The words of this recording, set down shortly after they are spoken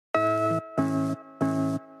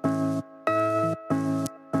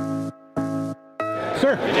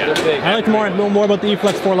Sir, I'd like to know more about the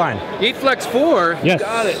EFlex 4 line. EFlex 4? Yes.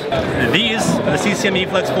 Got it. These, the CCM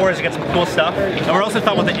EFlex 4s, you get some cool stuff. And we're also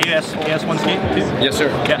talking about the AS1 skate too. Yes, sir.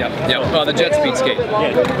 Yeah. Oh, the jet speed skate.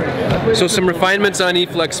 Yeah. So some refinements on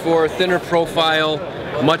EFlex 4, thinner profile,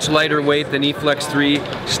 much lighter weight than EFlex 3,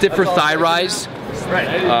 stiffer thigh rise. Right.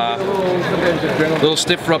 A little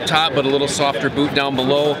stiffer up top, but a little softer boot down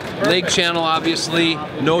below. Leg channel, obviously.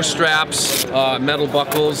 No straps, metal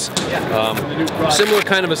buckles. Similar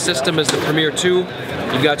kind of a system as the Premier 2.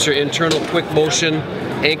 You've got your internal quick motion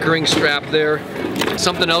anchoring strap there.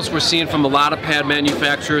 Something else we're seeing from a lot of pad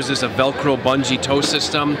manufacturers is a Velcro bungee toe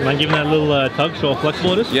system. Mind giving that a little tug, show how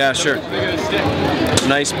flexible it is? Yeah, sure.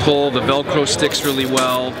 Nice pull. The Velcro sticks really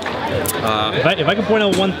well. If I can point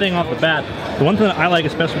out one thing off the bat, the one thing that I like,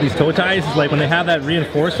 especially with these toe ties, is like when they have that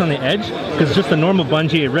reinforcement on the edge, because it's just a normal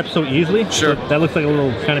bungee, it rips so easily. Sure. That looks like a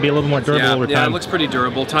little, kind of be a little more durable over time. Yeah, it looks pretty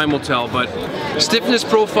durable. Time will tell, but stiffness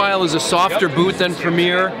profile is a softer boot than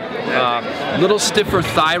Premier. Little stiffer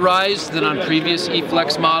thigh rise than on previous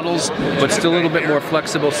EFlex models, but still a little bit more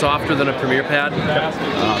flexible, softer than a Premier pad.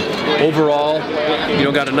 Overall, you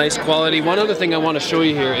know, got a nice quality. One other thing I want to show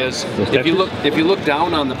you here is if you look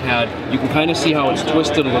down on the pad, you can kind of see how it's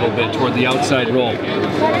twisted a little bit toward the outside roll.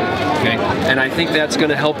 Okay, and I think that's going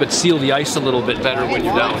to help it seal the ice a little bit better when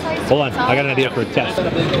you're down. Hold on, I got an idea for a test.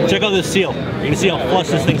 Check out this seal. You can see how flush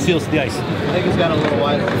this thing seals to the ice. I think it's got a little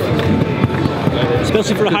wider.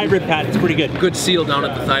 Especially for a hybrid pad, it's pretty good. Good seal down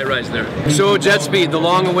at the thigh rise there. So jet speed, the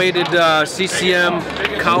long-awaited CCM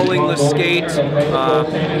cowlingless skate.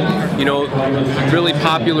 You know, really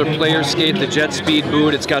popular player skate, the jet speed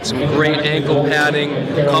boot. It's got some great ankle padding,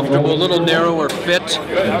 comfortable, a little narrower fit.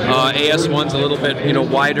 AS1's a little bit, you know,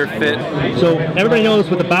 wider fit. So everybody knows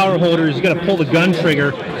with the Bauer holders, you got to pull the gun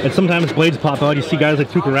trigger, and sometimes blades pop out. You see guys like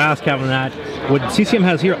Tuukka Rask having that. What CCM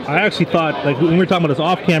has here, I actually thought, like when we were talking about this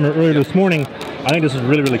off camera earlier this morning, I think this is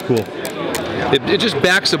really, really cool. It just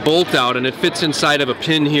backs a bolt out and it fits inside of a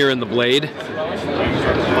pin here in the blade.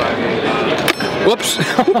 Whoops.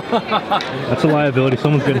 That's a liability.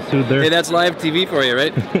 Someone's getting sued there. Hey, that's live TV for you,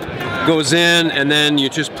 right? Goes in and then you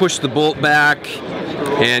just push the bolt back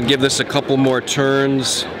and give this a couple more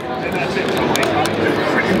turns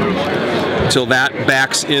until that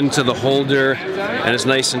backs into the holder and it's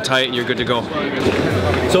nice and tight and you're good to go.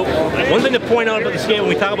 So one thing to point out about the skate when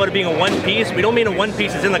we talk about it being a one piece, we don't mean a one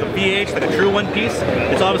piece as in like a VH, like a true one piece.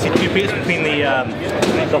 It's obviously two pieces between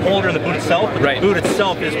the holder and the boot itself, but the boot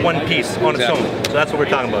itself is one piece on its own. So that's what we're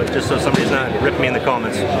talking about, just so somebody's not ripping me in the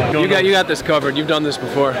comments. You got this covered. You've done this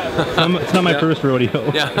before. It's not my first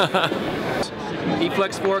rodeo. Yeah.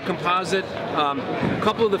 EFlex 4 composite. A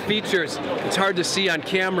couple of the features, it's hard to see on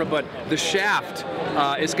camera, but the shaft,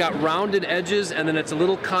 it's got rounded edges and then it's a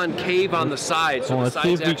little concave on the side. So the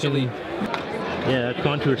sides actually... Yeah, that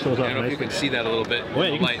contour shows up I don't know if you can see that a little bit.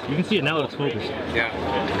 Wait, you can see it now that it's focused. Yeah.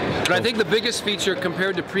 But I think the biggest feature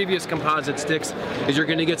compared to previous composite sticks is you're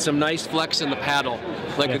going to get some nice flex in the paddle,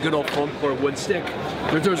 like a good old foam core wood stick.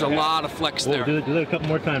 There's a lot of flex there. Do that a couple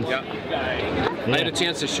more times. Yeah. I had a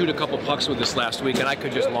chance to shoot a couple pucks with this last week, and I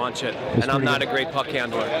could just launch it. And I'm not a great puck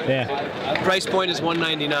handler. Yeah. Price point is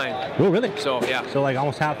 $199. Oh, really? So yeah. So like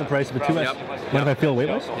almost half the price of a 2S. Yep. What if I feel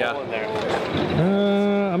weight-wise? Yeah.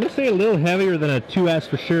 I'm gonna say a little heavier than a 2S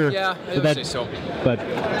for sure. Yeah, I would say so. But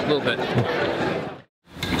a little bit.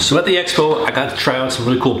 So at the expo, I got to try out some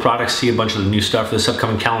really cool products, see a bunch of the new stuff for this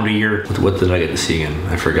upcoming calendar year. What did I get to see again?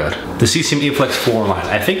 I forgot. The CCM EFlex 4 line.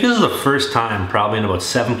 I think this is the first time, probably in about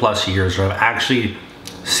 7+ years, where I've actually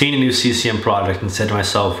seen a new CCM product and said to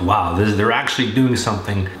myself, wow, they're actually doing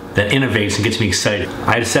something that innovates and gets me excited.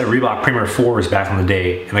 I had a set of Reebok Premier 4s back in the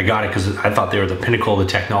day, and I got it because I thought they were the pinnacle of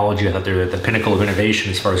the technology. I thought they were the pinnacle of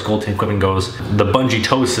innovation as far as goaltending equipment goes. The bungee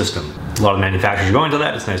toe system. A lot of manufacturers are going to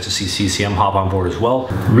that. It's nice to see CCM hop on board as well.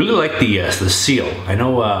 Really like the seal. I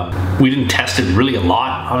know we didn't test it really a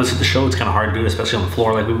lot. Obviously at the show, it's kind of hard to do it, especially on the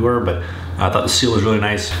floor like we were, but I thought the seal was really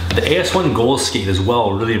nice. The AS1 goal skate as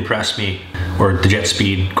well really impressed me, or the jet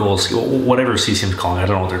speed goal skate, whatever CCM's calling it. I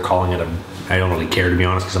don't know what they're calling it. I don't really care, to be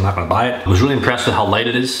honest, because I'm not going to buy it. I was really impressed with how light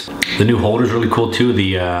it is. The new holder is really cool too.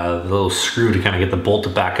 The little screw to kind of get the bolt to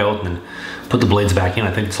back out and then put the blades back in.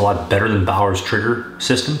 I think it's a lot better than Bauer's trigger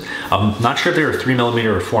system. I'm not sure if they were 3mm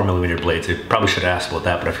or 4mm blades. I probably should have asked about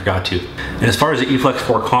that, but I forgot to. And as far as the EFlex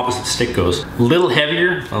 4 composite stick goes, a little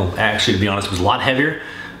heavier. Well, actually, to be honest, it was a lot heavier.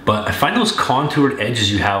 But I find those contoured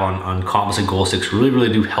edges you have on composite goal sticks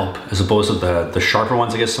really do help, as opposed to the sharper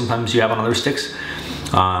ones I guess sometimes you have on other sticks.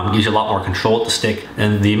 Gives you a lot more control with the stick.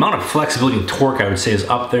 And the amount of flexibility and torque I would say is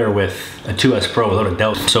up there with a 2S Pro without a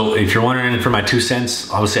doubt. So if you're wondering for my 2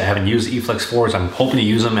 cents, obviously I haven't used EFlex 4s. I'm hoping to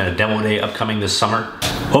use them at a demo day upcoming this summer.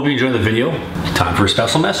 Hope you enjoyed the video. Time for a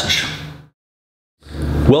special message.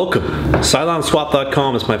 Welcome.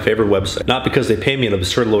 SidelineSwap.com is my favorite website. Not because they pay me an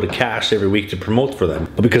absurd load of cash every week to promote for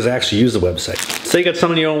them, but because I actually use the website. Say you got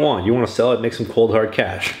something you don't want, you want to sell it, make some cold hard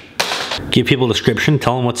cash. Give people a description,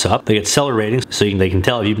 tell them what's up. They get seller ratings so they can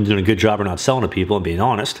tell if you've been doing a good job or not selling to people and being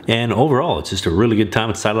honest. And overall, it's just a really good time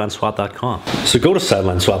at SidelineSwap.com. So go to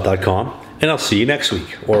SidelineSwap.com and I'll see you next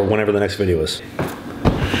week or whenever the next video is.